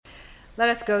Let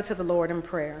us go to the Lord in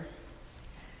prayer.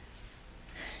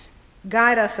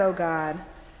 Guide us, O God,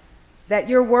 that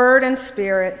your word and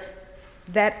spirit,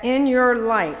 that in your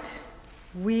light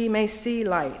we may see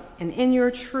light, and in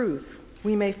your truth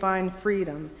we may find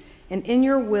freedom, and in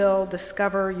your will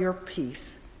discover your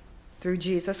peace. Through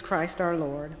Jesus Christ our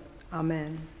Lord.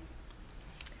 Amen.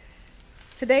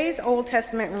 Today's Old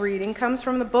Testament reading comes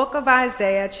from the book of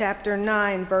Isaiah, chapter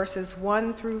 9, verses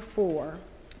 1 through 4.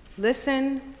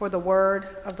 Listen for the word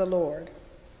of the Lord.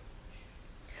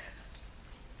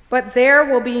 But there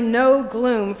will be no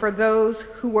gloom for those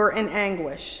who were in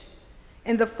anguish.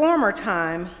 In the former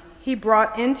time, he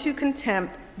brought into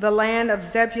contempt the land of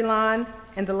Zebulun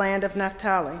and the land of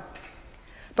Naphtali.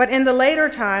 But in the later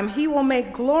time, he will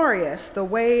make glorious the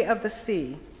way of the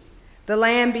sea, the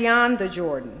land beyond the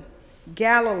Jordan,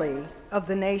 Galilee of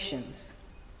the nations.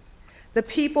 The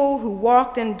people who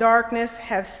walked in darkness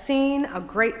have seen a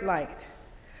great light.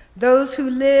 Those who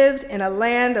lived in a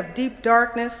land of deep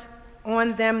darkness,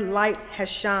 on them light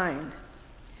has shined.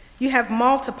 You have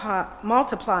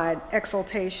multiplied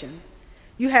exultation.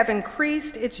 You have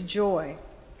increased its joy.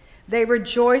 They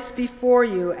rejoice before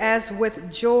you as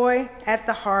with joy at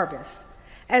the harvest,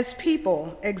 as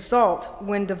people exult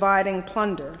when dividing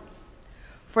plunder.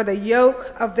 For the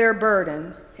yoke of their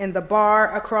burden and the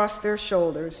bar across their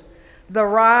shoulders, the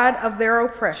rod of their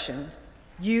oppression,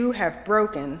 you have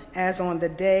broken as on the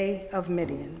day of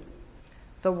Midian.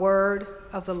 The word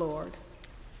of the Lord.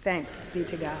 Thanks be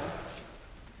to God.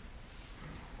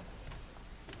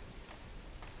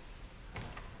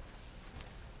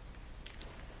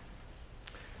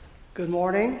 Good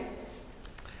morning.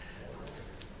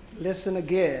 Listen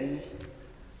again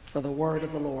for the word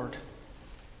of the Lord.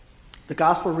 The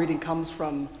gospel reading comes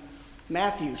from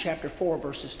Matthew chapter 4,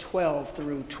 verses 12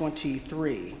 through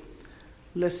 23.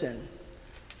 Listen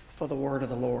for the word of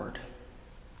the Lord.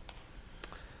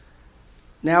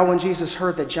 Now when Jesus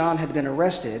heard that John had been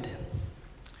arrested,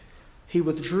 he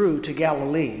withdrew to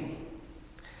Galilee.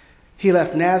 He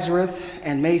left Nazareth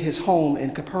and made his home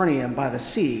in Capernaum by the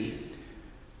sea,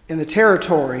 in the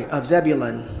territory of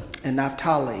Zebulun and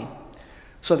Naphtali,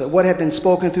 so that what had been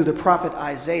spoken through the prophet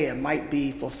Isaiah might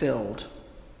be fulfilled.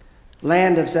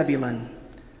 Land of Zebulun,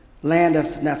 land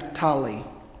of Naphtali,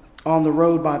 on the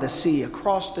road by the sea,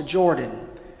 across the Jordan,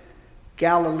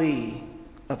 Galilee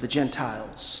of the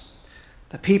Gentiles.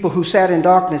 The people who sat in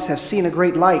darkness have seen a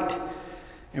great light,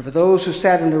 and for those who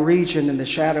sat in the region in the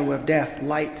shadow of death,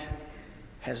 light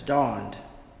has dawned.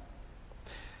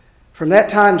 From that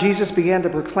time, Jesus began to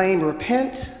proclaim,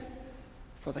 "Repent,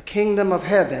 for the kingdom of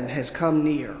heaven has come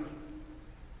near."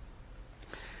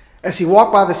 As he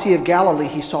walked by the Sea of Galilee,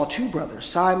 he saw two brothers,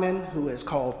 Simon, who is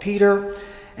called Peter,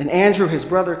 and Andrew, his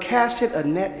brother, casted a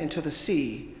net into the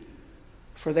sea,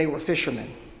 for they were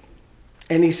fishermen.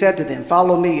 And he said to them,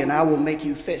 "Follow me, and I will make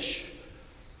you fish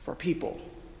for people."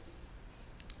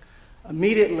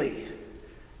 Immediately,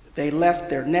 they left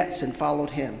their nets and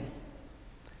followed him.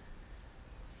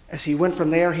 As he went from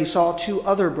there, he saw two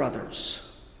other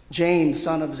brothers, James,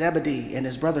 son of Zebedee, and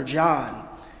his brother John,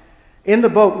 in the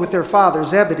boat with their father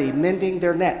Zebedee, mending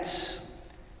their nets,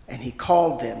 and he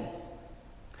called them.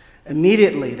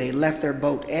 Immediately they left their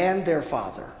boat and their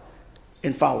father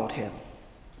and followed him.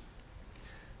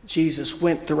 Jesus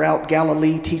went throughout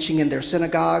Galilee, teaching in their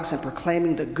synagogues and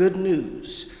proclaiming the good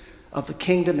news of the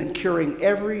kingdom and curing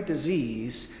every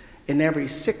disease and every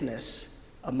sickness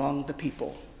among the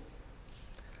people.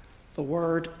 The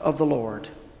word of the Lord.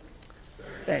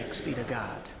 Thanks be to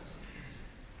God.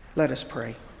 Let us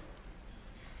pray.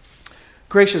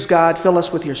 Gracious God, fill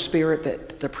us with your spirit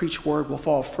that the preached word will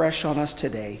fall fresh on us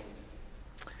today.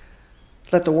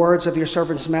 Let the words of your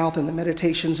servant's mouth and the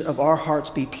meditations of our hearts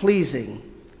be pleasing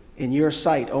in your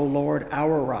sight, O Lord,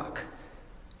 our rock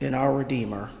and our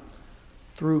Redeemer,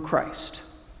 through Christ.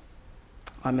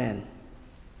 Amen.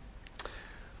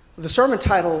 The sermon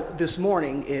title this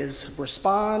morning is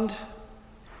Respond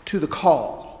to the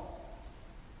Call.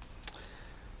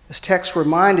 This text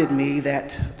reminded me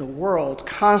that the world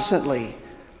constantly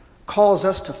calls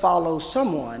us to follow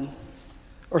someone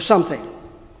or something.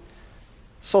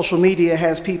 Social media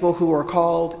has people who are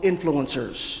called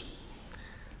influencers.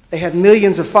 They have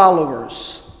millions of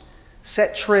followers,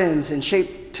 set trends, and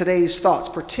shape today's thoughts,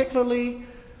 particularly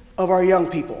of our young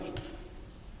people.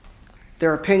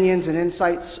 Their opinions and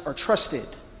insights are trusted,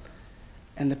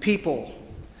 and the people,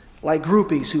 like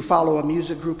groupies who follow a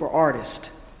music group or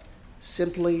artist,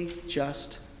 simply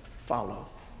just follow.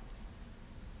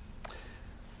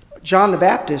 John the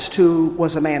Baptist, who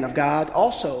was a man of God,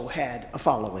 also had a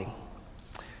following.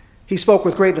 He spoke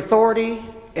with great authority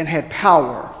and had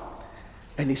power,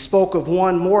 and he spoke of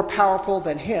one more powerful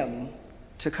than him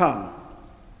to come.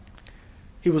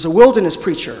 He was a wilderness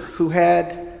preacher who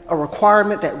had a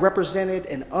requirement that represented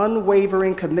an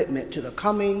unwavering commitment to the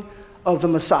coming of the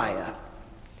Messiah.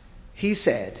 He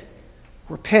said,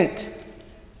 "Repent,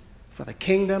 for the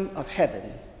kingdom of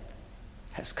heaven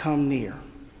has come near."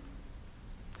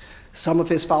 Some of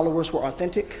his followers were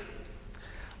authentic,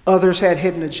 others had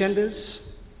hidden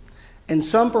agendas, and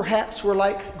some perhaps were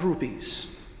like groupies,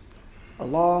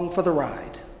 along for the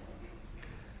ride.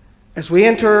 As we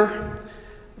enter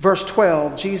verse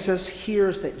 12, Jesus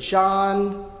hears that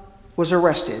John was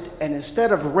arrested, and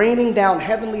instead of raining down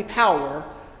heavenly power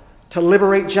to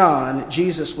liberate John,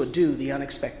 Jesus would do the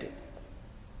unexpected.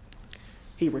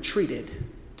 He retreated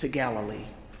to Galilee.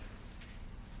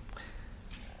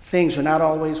 Things are not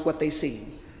always what they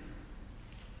seem.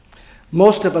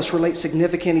 Most of us relate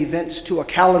significant events to a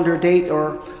calendar date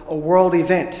or a world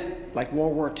event like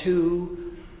World War II,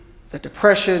 the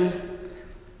Depression,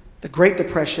 the Great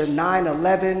Depression,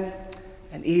 9/11,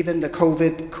 and even the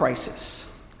COVID crisis.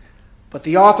 But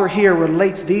the author here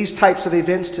relates these types of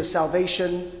events to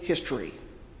salvation history.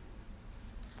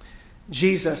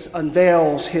 Jesus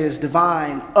unveils his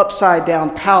divine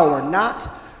upside-down power not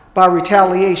by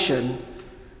retaliation,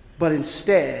 but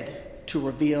instead to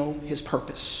reveal his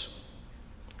purpose.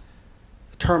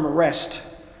 The term arrest,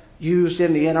 used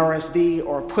in the NRSV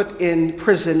or put in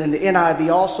prison in the NIV,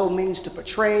 also means to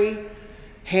betray,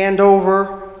 hand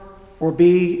over, or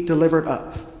be delivered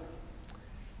up.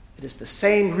 It is the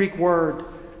same Greek word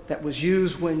that was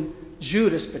used when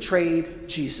Judas betrayed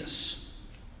Jesus.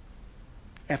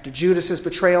 After Judas's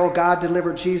betrayal, God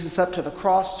delivered Jesus up to the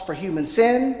cross for human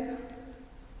sin.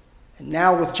 And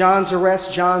now with John's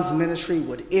arrest, John's ministry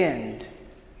would end,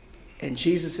 and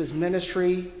Jesus'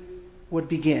 ministry would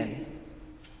begin.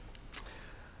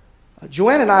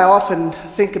 Joanne and I often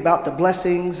think about the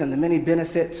blessings and the many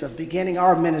benefits of beginning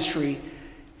our ministry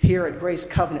here at Grace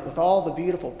Covenant with all the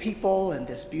beautiful people and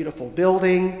this beautiful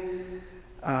building.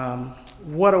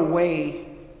 What a way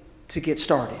to get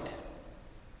started.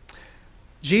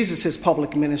 Jesus'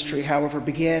 public ministry, however,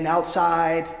 began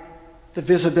outside the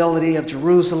visibility of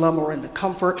Jerusalem or in the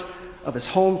comfort of his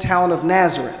hometown of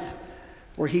Nazareth,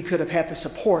 where he could have had the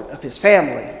support of his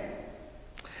family.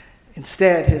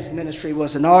 Instead, his ministry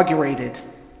was inaugurated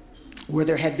where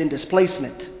there had been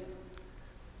displacement,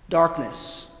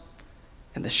 darkness,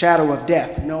 and the shadow of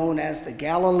death, known as the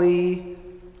Galilee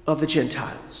of the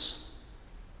Gentiles.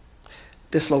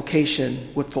 This location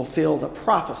would fulfill the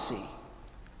prophecy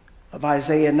of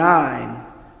Isaiah 9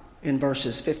 in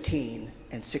verses 15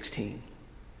 and 16.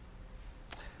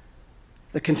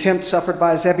 The contempt suffered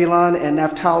by Zebulun and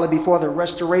Naphtali before the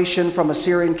restoration from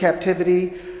Assyrian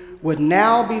captivity would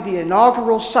now be the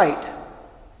inaugural site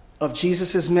of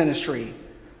Jesus' ministry,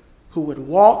 who would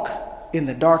walk in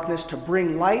the darkness to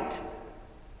bring light,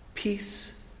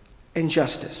 peace, and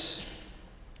justice.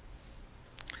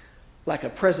 Like a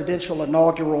presidential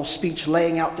inaugural speech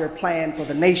laying out their plan for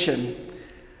the nation,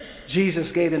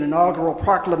 Jesus gave an inaugural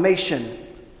proclamation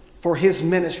for his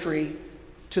ministry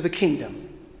to the kingdom,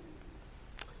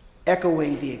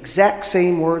 echoing the exact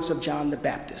same words of John the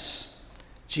Baptist.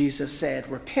 Jesus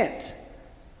said, "Repent,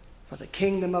 for the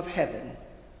kingdom of heaven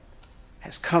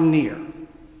has come near."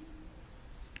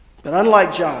 But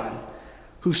unlike John,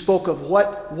 who spoke of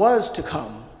what was to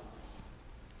come,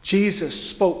 Jesus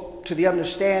spoke to the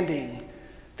understanding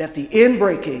that the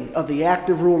inbreaking of the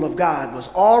active rule of God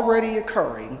was already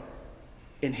occurring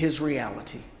in his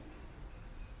reality.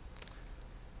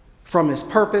 From his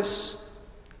purpose,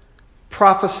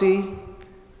 prophecy,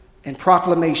 and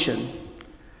proclamation,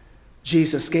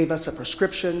 Jesus gave us a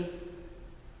prescription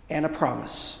and a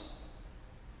promise.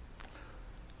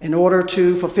 In order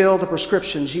to fulfill the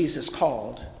prescription, Jesus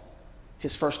called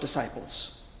his first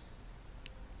disciples.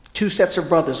 Two sets of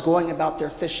brothers going about their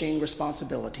fishing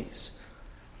responsibilities.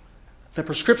 The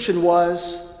prescription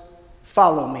was,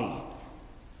 "Follow me."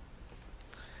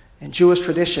 In Jewish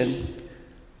tradition,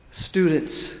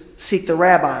 students seek the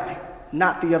rabbi,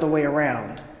 not the other way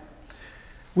around.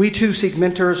 We too seek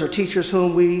mentors or teachers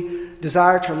whom we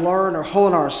desire to learn or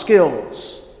hone our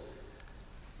skills.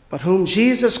 But whom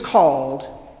Jesus called,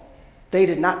 they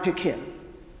did not pick him.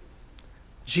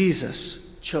 Jesus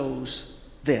chose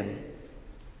them.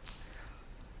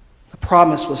 The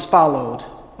promise was followed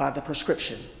by the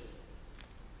prescription.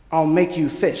 "I'll make you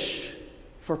fish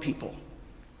for people."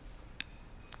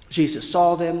 Jesus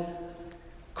saw them,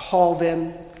 called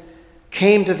them,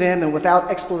 came to them, and without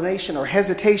explanation or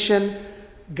hesitation,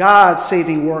 God's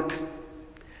saving work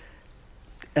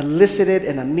elicited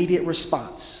an immediate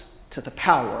response to the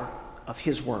power of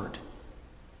his word.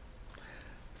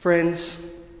 Friends,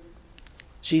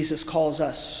 Jesus calls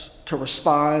us to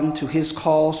respond to his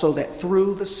call so that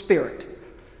through the Spirit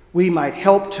we might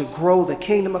help to grow the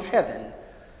kingdom of heaven,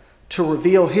 to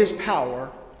reveal his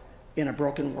power in a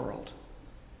broken world.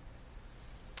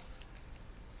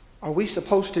 Are we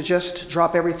supposed to just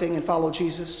drop everything and follow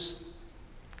Jesus?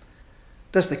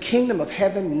 Does the kingdom of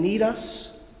heaven need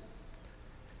us?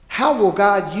 How will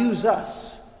God use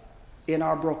us in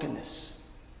our brokenness?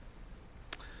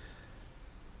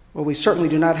 Well, we certainly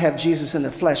do not have Jesus in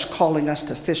the flesh calling us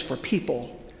to fish for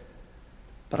people,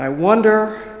 but I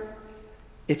wonder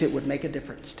if it would make a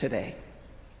difference today.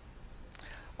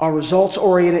 Our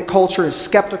results-oriented culture is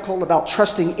skeptical about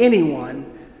trusting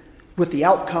anyone with the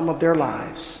outcome of their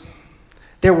lives.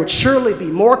 There would surely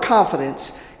be more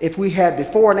confidence if we had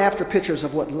before and after pictures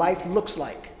of what life looks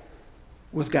like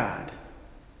with God.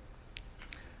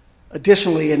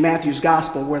 Additionally, in Matthew's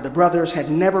gospel, where the brothers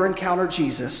had never encountered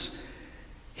Jesus,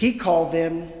 he called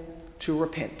them to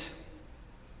repent.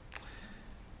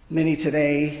 Many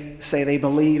today say they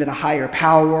believe in a higher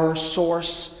power,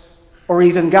 source, or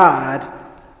even God,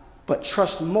 but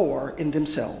trust more in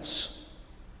themselves.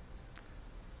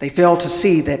 They fail to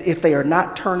see that if they are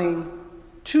not turning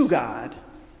to God,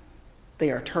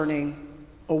 they are turning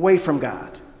away from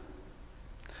God.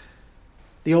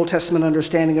 The Old Testament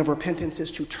understanding of repentance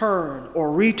is to turn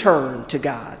or return to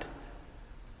God.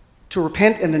 To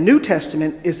repent in the New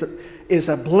Testament is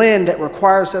a blend that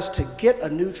requires us to get a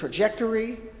new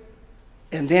trajectory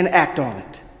and then act on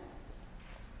it.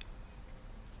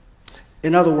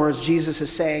 In other words, Jesus is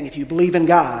saying, if you believe in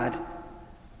God,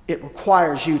 it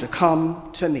requires you to come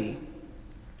to me.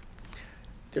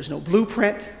 There's no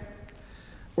blueprint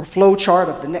or flow chart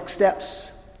of the next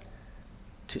steps,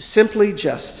 to simply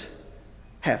just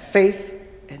have faith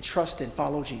and trust and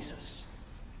follow Jesus.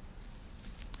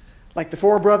 Like the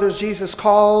four brothers Jesus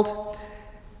called,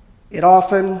 it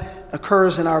often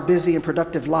occurs in our busy and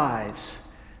productive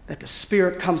lives that the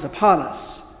Spirit comes upon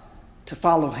us to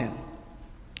follow him.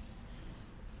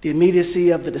 The immediacy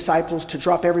of the disciples to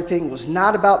drop everything was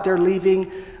not about their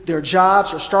leaving their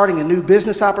jobs or starting a new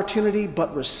business opportunity,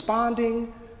 but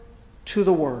responding to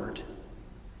the word.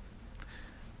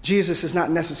 Jesus is not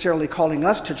necessarily calling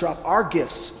us to drop our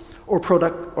gifts or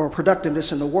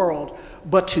productiveness in the world,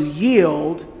 but to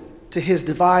yield to his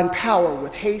divine power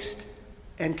with haste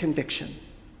and conviction.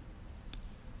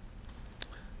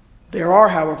 There are,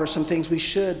 however, some things we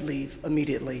should leave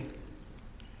immediately.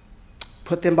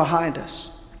 Put them behind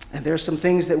us. And there's some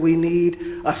things that we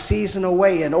need a season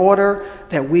away in order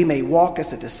that we may walk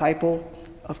as a disciple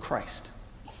of Christ.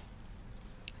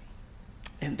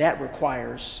 And that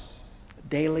requires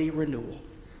daily renewal.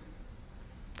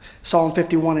 Psalm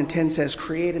 51:10 says,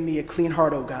 "Create in me a clean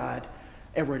heart, O God,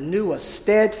 and renew a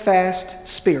steadfast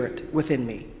spirit within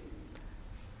me."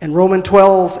 And Romans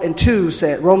 12:2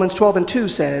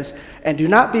 says, "And do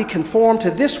not be conformed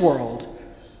to this world,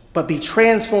 but be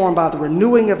transformed by the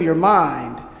renewing of your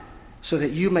mind, so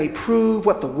that you may prove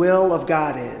what the will of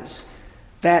God is,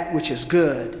 that which is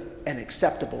good and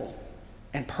acceptable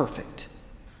and perfect."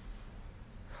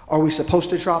 Are we supposed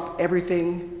to drop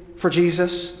everything for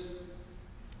Jesus?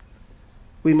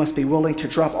 We must be willing to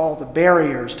drop all the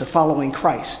barriers to following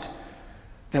Christ,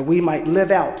 that we might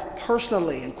live out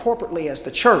personally and corporately as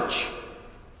the church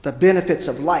the benefits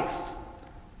of life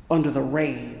under the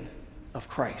reign of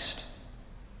Christ.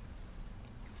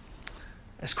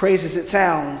 As crazy as it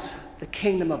sounds, the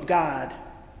kingdom of God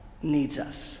needs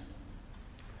us.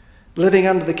 Living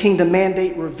under the kingdom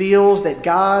mandate reveals that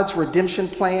God's redemption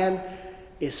plan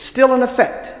is still in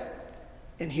effect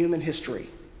in human history.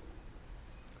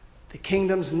 The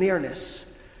kingdom's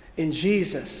nearness in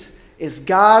Jesus is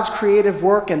God's creative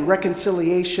work and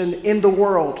reconciliation in the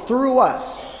world through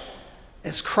us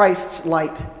as Christ's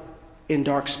light in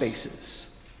dark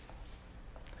spaces.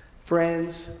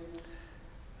 Friends,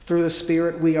 through the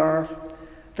Spirit, we are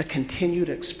the continued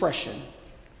expression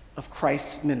of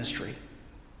Christ's ministry,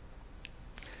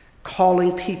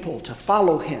 calling people to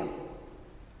follow him,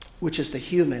 which is the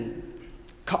human,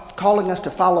 calling us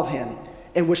to follow him,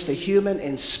 in which the human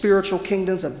and spiritual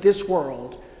kingdoms of this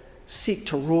world seek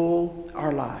to rule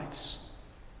our lives.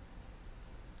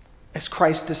 As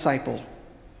Christ's disciple,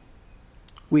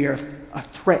 we are a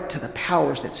threat to the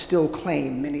powers that still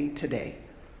claim many today.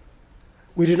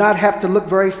 We do not have to look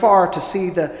very far to see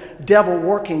the devil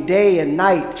working day and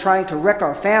night, trying to wreck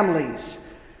our families,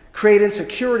 create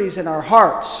insecurities in our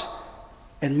hearts,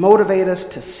 and motivate us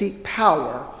to seek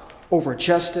power over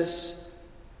justice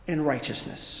and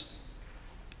righteousness.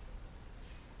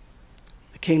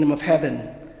 The kingdom of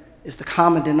heaven is the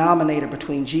common denominator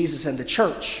between Jesus and the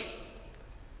church,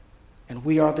 and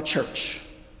we are the church.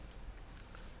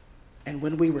 And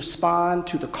when we respond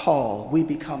to the call, we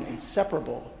become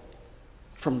inseparable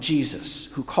from Jesus,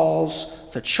 who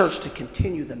calls the church to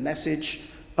continue the message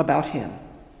about him.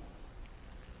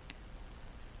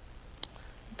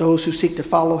 Those who seek to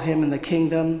follow him in the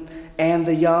kingdom, and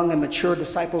the young and mature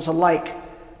disciples alike,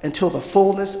 until the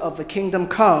fullness of the kingdom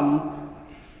come,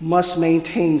 must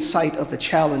maintain sight of the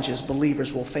challenges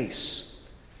believers will face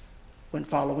when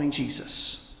following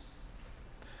Jesus.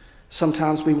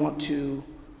 Sometimes we want to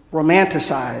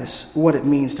romanticize what it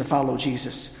means to follow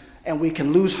Jesus, and we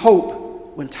can lose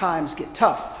hope when times get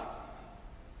tough.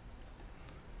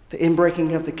 The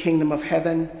inbreaking of the kingdom of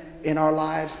heaven in our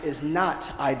lives is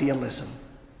not idealism.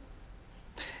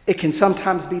 It can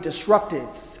sometimes be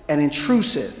disruptive and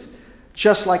intrusive,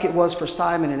 just like it was for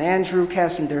Simon and Andrew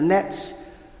casting their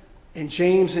nets, and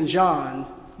James and John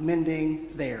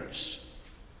mending theirs.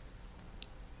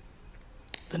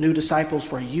 The new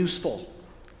disciples were useful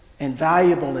and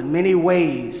valuable in many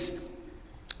ways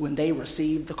when they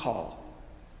received the call.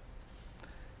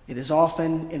 It is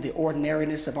often in the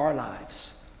ordinariness of our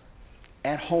lives,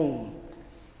 at home,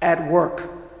 at work,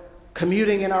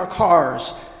 commuting in our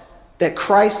cars, that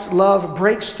Christ's love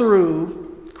breaks through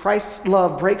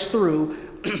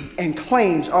and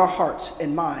claims our hearts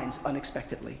and minds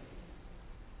unexpectedly.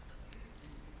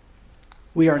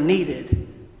 We are needed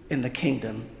in the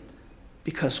kingdom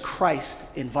because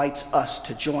Christ invites us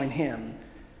to join him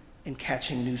in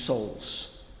catching new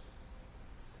souls.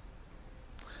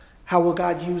 How will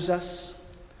God use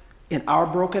us in our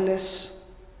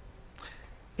brokenness?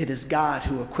 It is God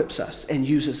who equips us and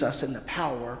uses us in the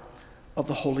power of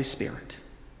the Holy Spirit.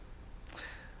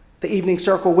 The Evening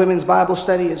Circle Women's Bible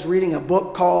Study is reading a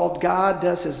book called God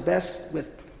Does His Best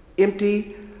with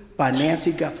Empty by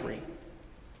Nancy Guthrie.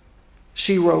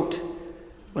 She wrote,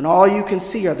 "When all you can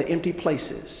see are the empty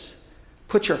places,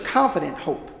 put your confident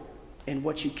hope in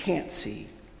what you can't see.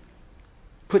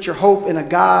 Put your hope in a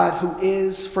God who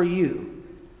is for you.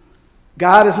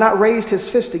 God has not raised his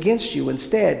fist against you.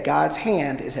 Instead, God's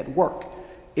hand is at work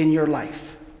in your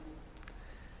life.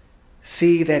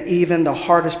 See that even the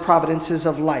hardest providences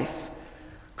of life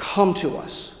come to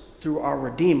us through our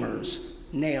Redeemer's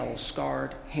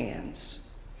nail-scarred hands."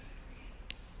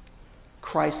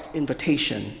 Christ's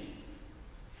invitation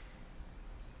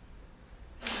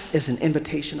is an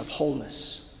invitation of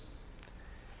wholeness.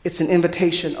 It's an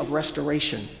invitation of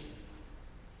restoration.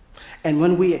 And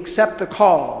when we accept the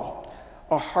call,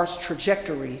 our heart's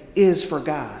trajectory is for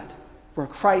God, where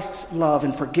Christ's love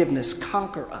and forgiveness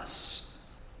conquer us.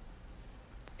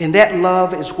 And that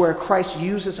love is where Christ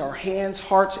uses our hands,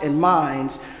 hearts, and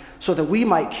minds so that we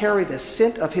might carry the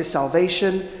scent of his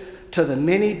salvation to the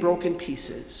many broken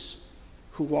pieces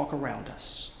who walk around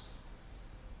us.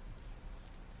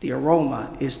 The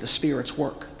aroma is the Spirit's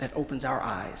work that opens our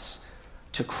eyes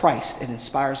to Christ and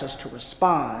inspires us to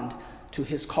respond to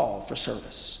his call for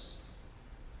service.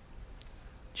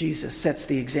 Jesus sets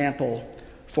the example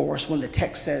for us when the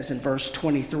text says in verse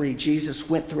 23, Jesus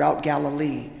went throughout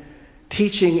Galilee,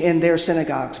 teaching in their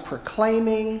synagogues,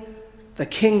 proclaiming the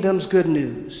kingdom's good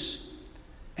news,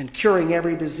 and curing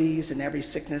every disease and every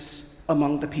sickness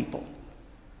among the people.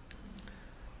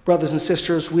 Brothers and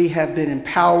sisters, we have been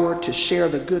empowered to share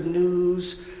the good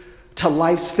news to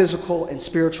life's physical and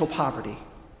spiritual poverty.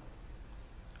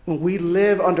 When we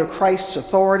live under Christ's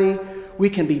authority, we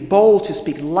can be bold to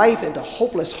speak life into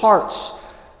hopeless hearts,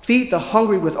 feed the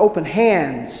hungry with open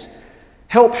hands,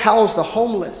 help house the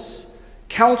homeless,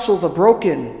 counsel the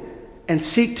broken, and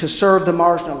seek to serve the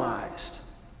marginalized.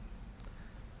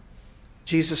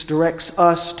 Jesus directs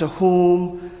us to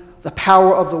whom the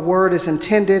power of the word is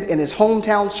intended in his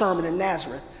hometown sermon in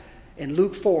Nazareth in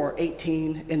Luke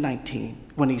 4:18 and 19,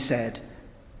 when he said,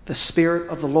 "The Spirit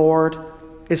of the Lord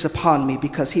is upon me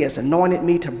because he has anointed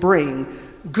me to bring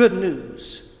good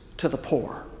news to the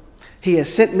poor. He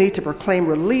has sent me to proclaim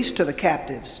release to the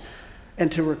captives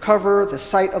and to recover the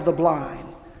sight of the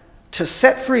blind, to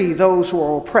set free those who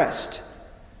are oppressed,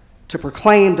 to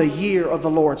proclaim the year of the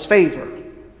Lord's favor."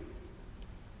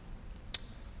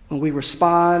 When we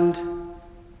respond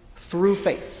through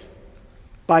faith,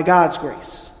 by God's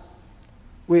grace,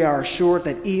 we are assured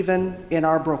that even in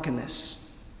our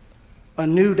brokenness, a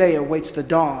new day awaits the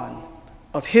dawn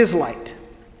of his light,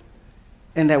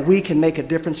 and that we can make a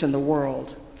difference in the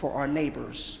world for our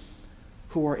neighbors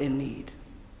who are in need.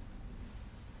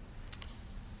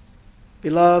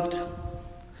 Beloved,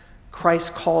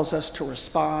 Christ calls us to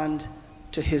respond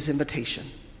to his invitation.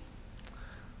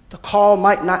 The call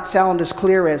might not sound as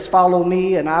clear as "follow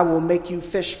me and I will make you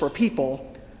fish for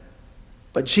people,"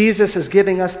 but Jesus is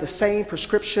giving us the same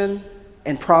prescription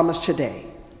and promise today.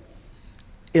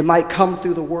 It might come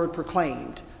through the word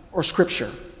proclaimed, or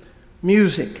scripture,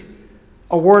 music,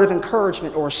 a word of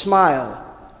encouragement or a smile,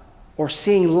 or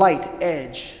seeing light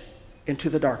edge into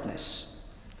the darkness.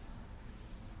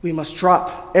 We must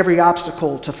drop every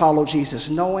obstacle to follow Jesus,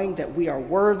 knowing that we are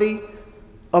worthy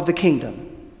of the kingdom.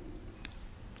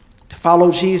 To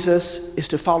follow Jesus is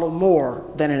to follow more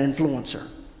than an influencer.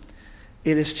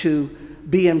 It is to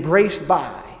be embraced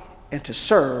by and to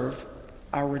serve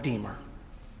our Redeemer.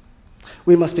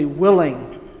 We must be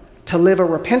willing to live a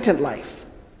repentant life,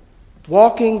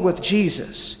 walking with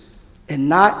Jesus, and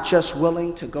not just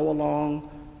willing to go along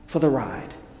for the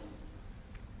ride.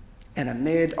 And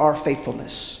amid our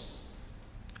faithfulness,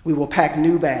 we will pack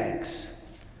new bags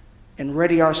and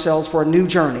ready ourselves for a new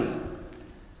journey,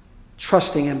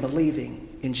 trusting and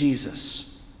believing in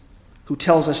Jesus, who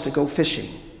tells us to go fishing,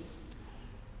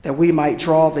 that we might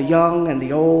draw the young and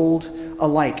the old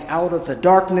alike out of the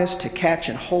darkness to catch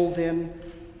and hold them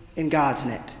in God's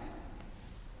net,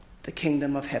 the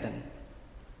kingdom of heaven.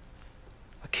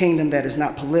 A kingdom that is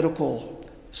not political,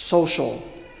 social,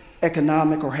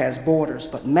 economic, or has borders,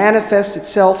 but manifests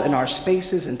itself in our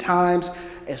spaces and times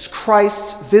as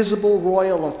Christ's visible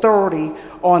royal authority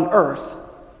on earth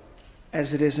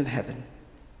as it is in heaven.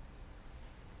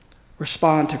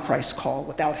 Respond to Christ's call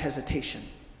without hesitation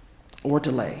or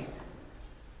delay,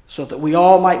 so that we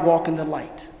all might walk in the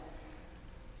light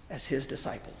as his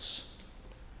disciples.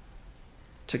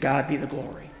 To God be the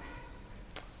glory.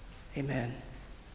 Amen.